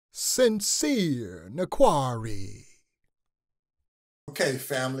Sincere Naquari. Okay,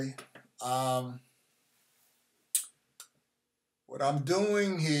 family. What I'm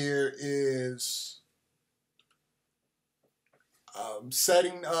doing here is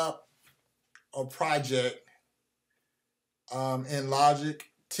setting up a project in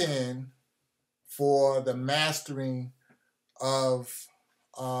Logic 10 for the mastering of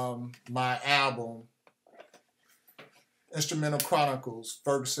my album, Instrumental Chronicles,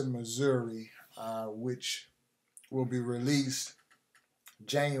 Ferguson, Missouri, which will be released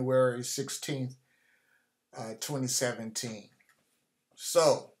January 16th, 2017.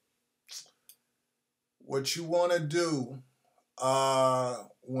 So, what you want to do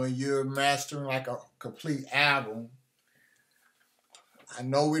when you're mastering like a complete album, I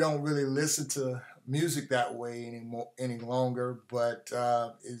know we don't really listen to music that way any longer, but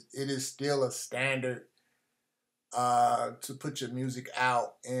it is still a standard to put your music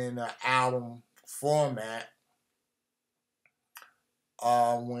out in an album format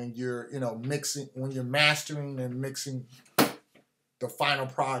when you're mixing, when you're mastering and mixing the final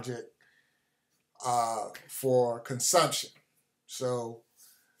project for consumption. So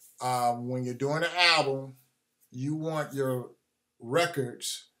when you're doing an album, you want your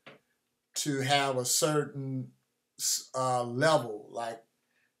records to have a certain level. Like,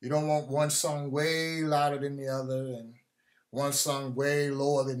 you don't want one song way louder than the other and one song way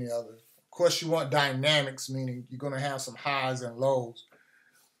lower than the other. Of course, you want dynamics, meaning you're going to have some highs and lows,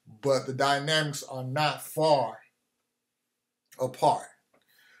 but the dynamics are not far apart.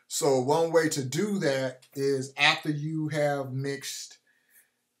 So one way to do that is after you have mixed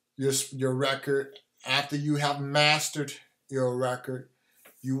your record, after you have mastered your record,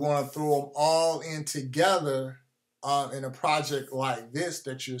 you want to throw them all in together in a project like this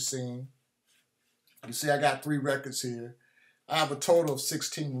that you're seeing. You see, I got 3 records here. I have a total of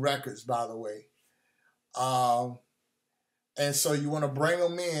 16 records, by the way. And so you want to bring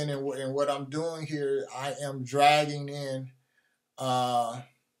them in, and what I'm doing here, I am dragging in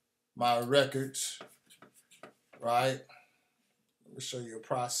my records, right? Let me show you a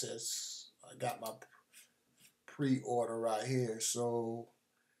process. I got my pre-order right here. So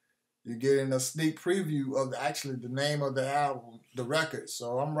you're getting a sneak preview of actually the name of the album, the record.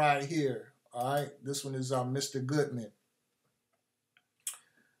 So I'm right here. All right, this one is Mr. Goodman.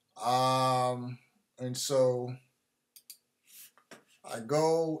 And so I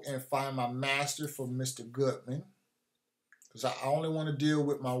go and find my master for Mr. Goodman, because I only want to deal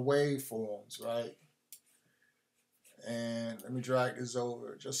with my waveforms, right? And let me drag this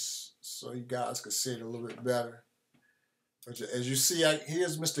over just so you guys can see it a little bit better. But as you see,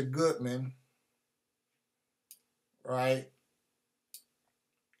 here's Mr. Goodman, right?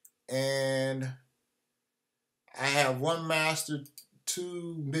 And I have 1 master,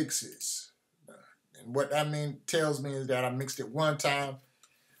 2 mixes. And what that tells me is that I mixed it 1 time.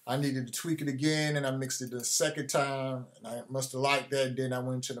 I needed to tweak it again, and I mixed it the 2nd time, and I must have liked that. Then I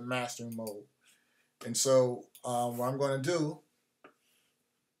went into the mastering mode. And so what I'm going to do,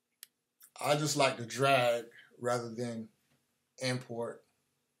 I just like to drag rather than import.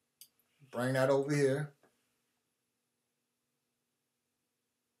 Bring that over here.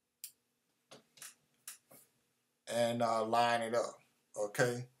 And line it up,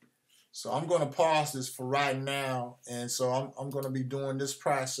 okay? So I'm going to pause this for right now, and so I'm going to be doing this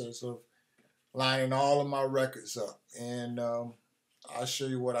process of lining all of my records up, and I'll show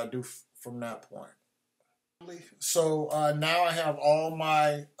you what I do from that point. So now I have all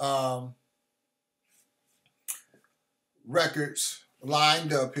my records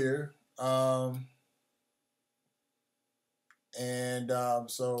lined up here, so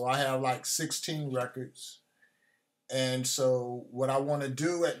I have like 16 records. And so what I want to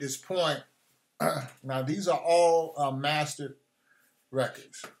do at this point, now these are all mastered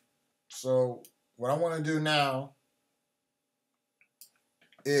records. So what I want to do now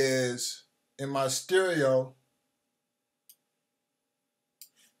is in my stereo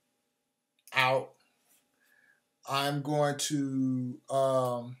out, I'm going to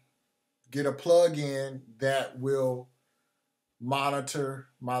get a plug-in that will monitor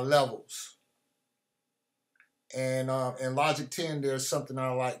my levels. And in Logic 10, there's something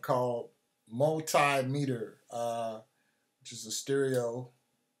I like called Meter, which is a stereo.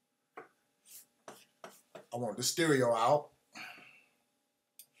 I want the stereo out.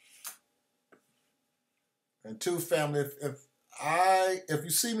 And 2, family, if you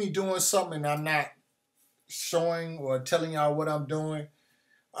see me doing something I'm not showing or telling y'all what I'm doing,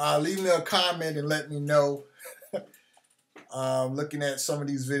 leave me a comment and let me know. Looking at some of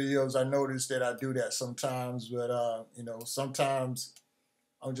these videos, I noticed that I do that sometimes, but sometimes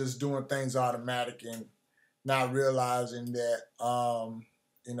I'm just doing things automatic and not realizing that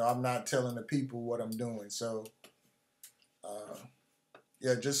you know, I'm not telling the people what I'm doing. So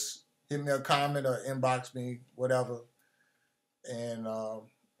yeah, just hit me a comment or inbox me, whatever, and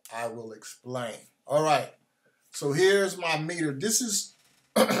I will explain. All right. So here's my meter. This is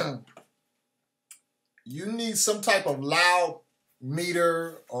you need some type of loud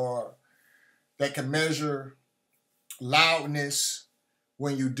meter or that can measure loudness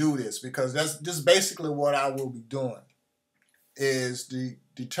when you do this, because that's just basically what I will be doing is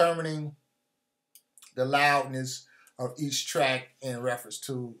determining the loudness of each track in reference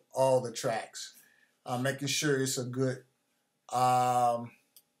to all the tracks, making sure it's a good a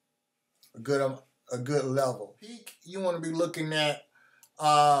good level. Peak, you want to be looking at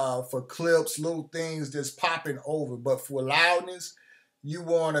for clips, little things that's popping over. But for loudness, you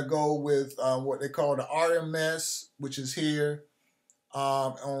want to go with what they call the RMS, which is here.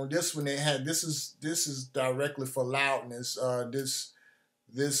 On this one, they had this is directly for loudness. This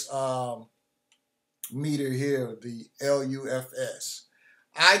meter here, the LUFS.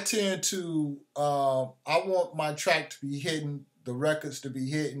 I tend to I want my track to be hitting, the records to be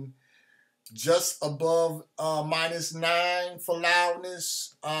hitting just above -9 for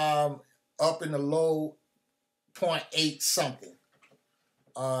loudness, up in the low 0.8 something.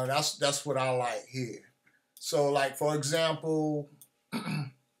 That's what I like here. So, like for example,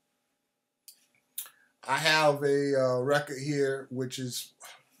 I have a record here, which is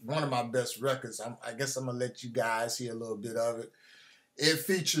one of my best records. I guess I'm gonna let you guys hear a little bit of it. It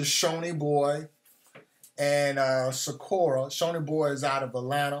features Shoney Boy and Sakura. Shoney Boy is out of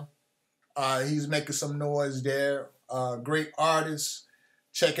Atlanta. He's making some noise there. Great artist.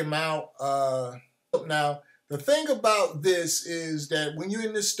 Check him out. Now, the thing about this is that when you're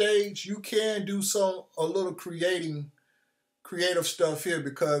in this stage, you can do a little creative stuff here,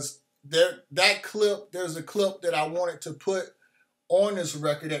 because there's a clip that I wanted to put on this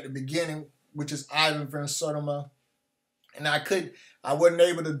record at the beginning, which is Ivan Van Sertima, and I wasn't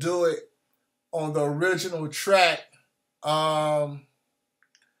able to do it on the original track,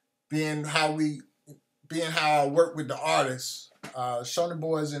 being how I work with the artists. Shoney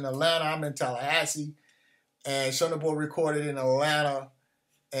Boy is in Atlanta, I'm in Tallahassee, and Shoney Boy recorded in Atlanta,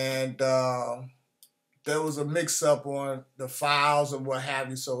 and there was a mix-up on the files and what have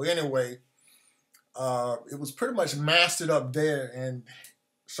you. So anyway, it was pretty much mastered up there, and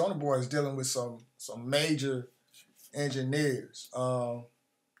Shoney Boy is dealing with some major engineers. I'm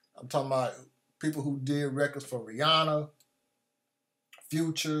talking about people who did records for Rihanna,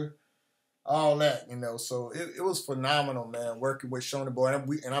 Future, all that, you know. So it was phenomenal, man, working with Shoney Boy,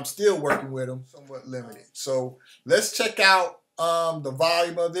 and I'm still working with him, somewhat limited. So let's check out the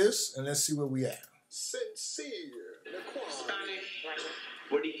volume of this, and let's see where we at. Sincere. Spanish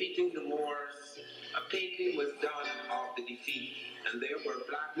were defeating the Moors. A painting was done of the defeat, and there were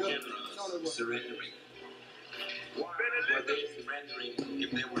black generals surrendering. Why were they surrendering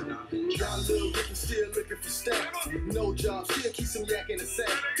if they were not in charge? Little Ricky still looking for stacks. No job, still keep some yak in the sack.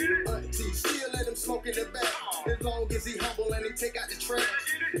 Auntie still let him smoke in the back. As long as he humble and he take out the trash.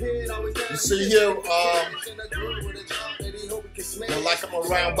 You see here, like I'm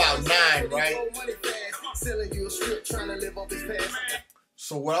around about 9, right?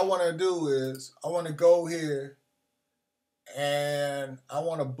 So what I want to do is I want to go here and I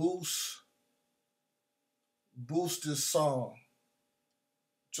want to boost this song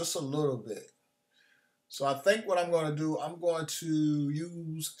just a little bit. So I think what I'm going to do, I'm going to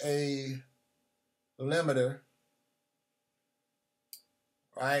use a limiter,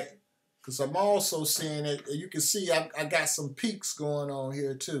 right? Because I'm also seeing it, you can see I got some peaks going on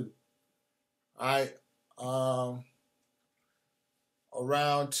here too. All right,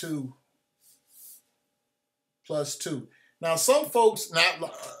 around 2 + 2. Now some folks,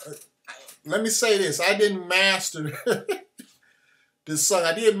 let me say this, I didn't master this song.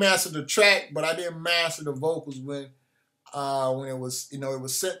 I did master the track, but I didn't master the vocals when it was, you know, it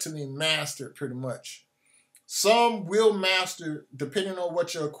was sent to me mastered pretty much. Some will master depending on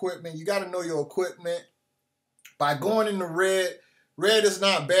what your equipment. You got to know your equipment. By going into red is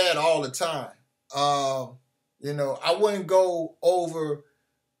not bad all the time. You know, I wouldn't go over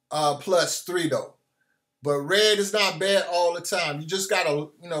 +3 though. But red is not bad all the time. You just got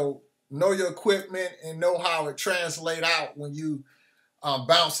to, you know your equipment and know how it translates out when you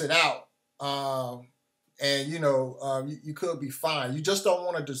bounce it out. And, you could be fine. You just don't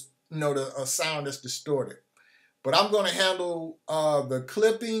want to just, a sound that's distorted. But I'm going to handle the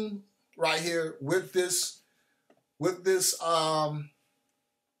clipping right here with this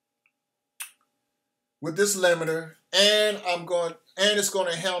limiter, and I'm going and it's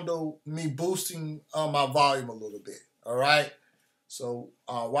going to handle me boosting my volume a little bit. All right. So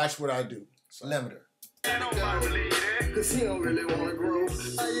watch what I do. It's a limiter. Cause he don't really wanna grow.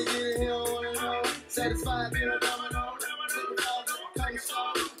 How you get it, he don't wanna know. Satisfied being a domino. Come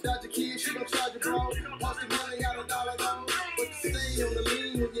slow. Dodge the kid, she gon' charge you, bro. Post the money, got $1 though. But you stay on the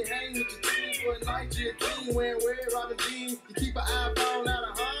lean when you hang with your team. For a night, you're clean, wearing Robin jeans. You keep an iPhone out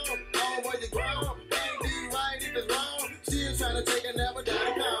of home. Home where you grow. Ain't do right if it's wrong. Still trying to take a nap without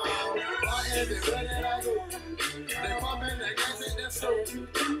a call. Why everywhere that I go, they pumping that gas in that stove.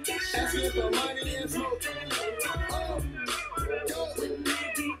 Asking for money and smoke. Oh, go.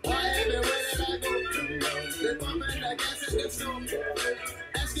 Why everywhere that I go, they pumping that gas in that stove.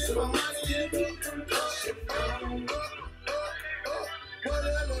 Asking for money and smoke. Wherever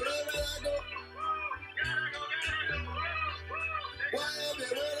I go. Why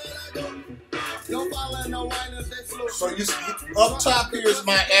everywhere that I go. No falling, no whiners, they slow. So you up top here is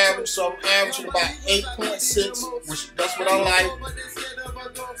my average. So I'm averaging about 8.6, which that's what I like.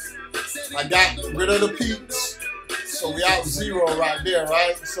 I got rid of the peaks, so we out 0 right there,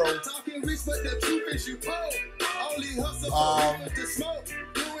 right?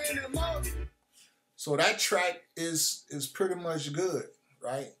 So that track is pretty much good,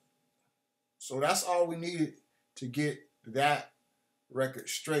 right? So that's all we needed to get that record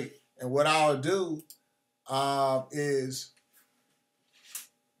straight. And what I'll do is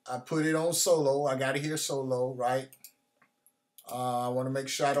I put it on solo. I got to hear solo, right? I want to make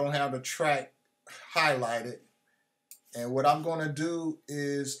sure I don't have the track highlighted. And what I'm going to do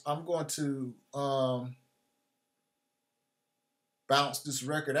is I'm going to bounce this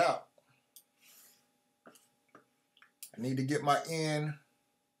record out. I need to get my end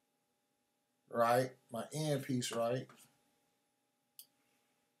right, my end piece right.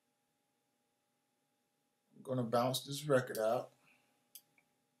 I'm going to bounce this record out.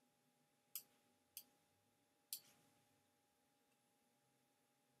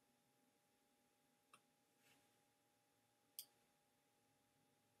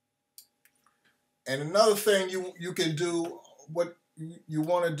 And another thing you can do, what you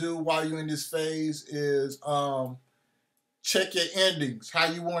want to do while you're in this phase is check your endings. How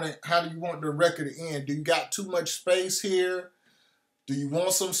do you want the record to end? Do you got too much space here? Do you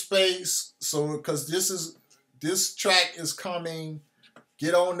want some space? So because this track is coming,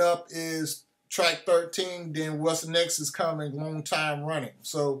 Get On Up is track 13, then what's next is coming, Long Time Running.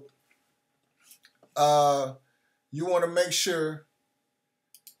 So you want to make sure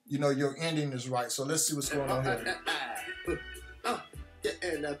you know your ending is right. So let's see what's going on here. Get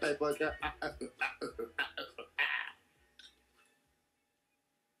in that paper.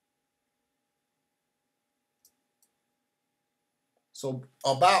 So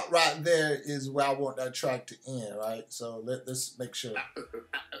about right there is where I want that track to end, right? So let's make sure.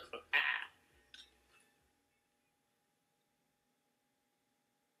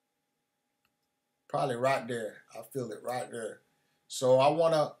 Probably right there. I feel it right there. So I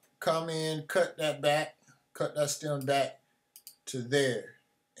want to come in, cut that back, cut that stem back to there.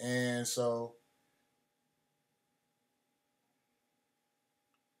 And so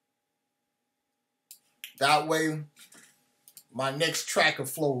that way my next track will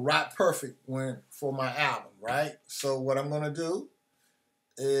flow right perfect for my album, right? So what I'm going to do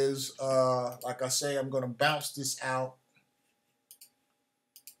is, like I say, I'm going to bounce this out.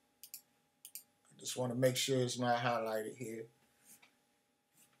 I just want to make sure it's not highlighted here.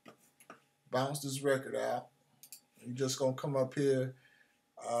 Bounce this record out. You're just going to come up here,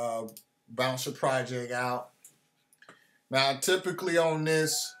 bounce your project out. Now, typically on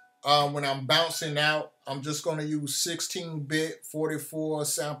this, when I'm bouncing out, I'm just going to use 16-bit 44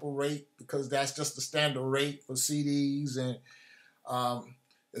 sample rate because that's just the standard rate for CDs, and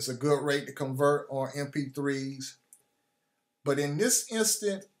it's a good rate to convert on MP3s. But in this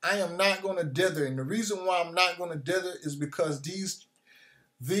instant, I am not going to dither, and the reason why I'm not going to dither is because these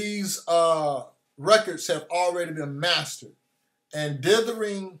records have already been mastered, and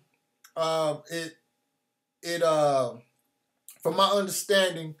dithering, from my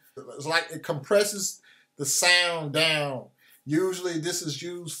understanding, it's like it compresses the sound down. Usually this is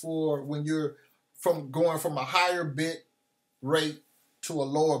used for when you're going from a higher bit rate to a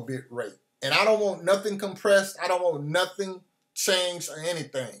lower bit rate. And I don't want nothing compressed. I don't want nothing changed or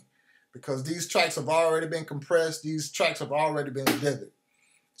anything because these tracks have already been compressed. These tracks have already been dithered.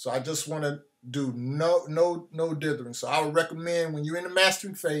 So I just want to do no dithering. So I would recommend when you're in the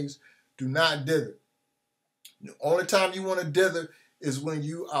mastering phase, do not dither. The only time you want to dither is when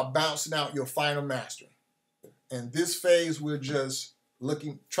you are bouncing out your final mastering. In this phase, we're just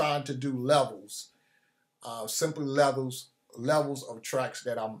trying to do levels, simply levels levels of tracks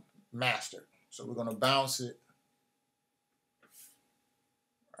that I'm mastered. So we're gonna bounce it,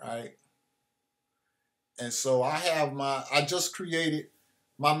 right? And so I just created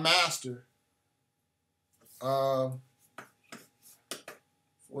my master for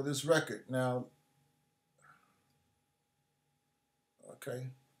this record. Now, okay,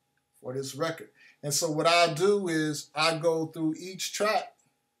 for this record. And so what I'll do is I go through each track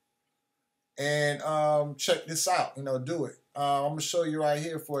and check this out, do it. I'm gonna show you right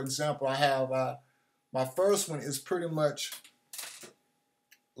here. For example, I have my first one is pretty much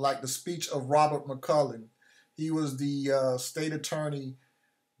like the speech of Robert McCullough. He was the state attorney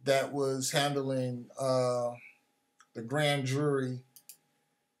that was handling the grand jury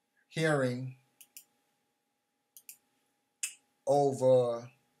hearing over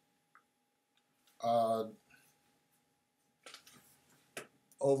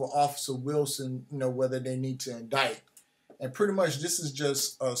Officer Wilson, whether they need to indict. And pretty much this is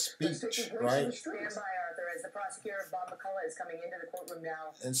just a speech, right? Stand by, Arthur, as the prosecutor, Bob McCullough, is coming into the courtroom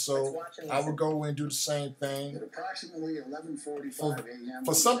now. And so I would go and do the same thing. At approximately 11:45 a.m.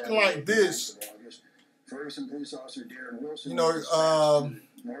 For something like this, Ferguson police officer Darren Wilson,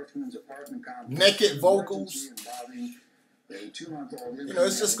 Northman's apartment complex, naked vocals.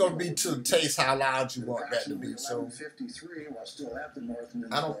 It's just going to be to the taste how loud you want that to be. So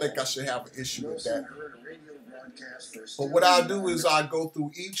I don't think I should have an issue with that. But what I'll do is I'll go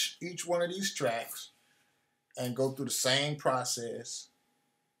through each one of these tracks and go through the same process.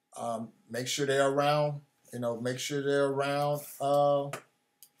 Make sure they're around, make sure they're around the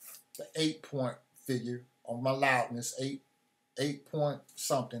 8-point figure on my loudness, 8 point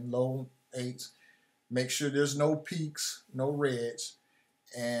something, low 8s. Make sure there's no peaks, no reds,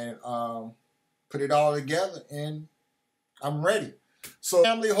 and put it all together, and I'm ready. So,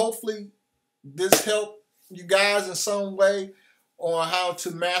 family, hopefully this helped you guys in some way on how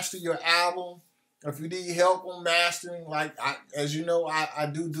to master your album. If you need help on mastering, as you know, I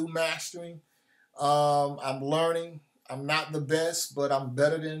do mastering. I'm learning. I'm not the best, but I'm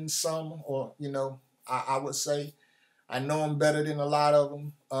better than some, or I would say I know I'm better than a lot of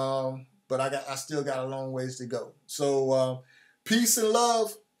them. But I still got a long ways to go. So peace and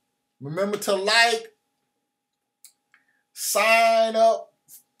love. Remember to like, sign up,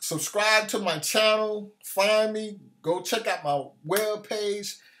 subscribe to my channel, find me, go check out my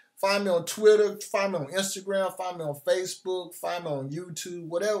webpage, find me on Twitter, find me on Instagram, find me on Facebook, find me on YouTube,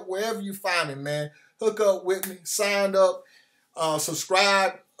 wherever you find me, man. Hook up with me, sign up,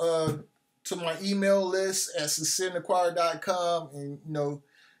 subscribe to my email list at sincereinthechoir.com, and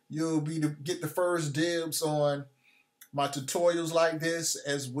you'll get the first dibs on my tutorials like this,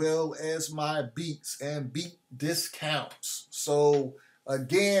 as well as my beats and beat discounts. So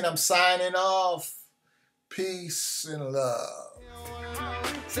again, I'm signing off. Peace and love.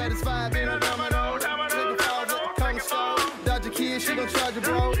 Satisfied being a domino. Looking forward to the come slow. Dodge your kid, she gon' charge you,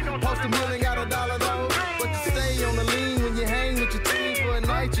 bro. Post $1 million, got $1 though. But you stay on the lean when you hang with your team. For a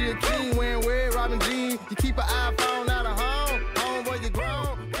night, you're a king. Wearing red Robin jeans. You keep an eye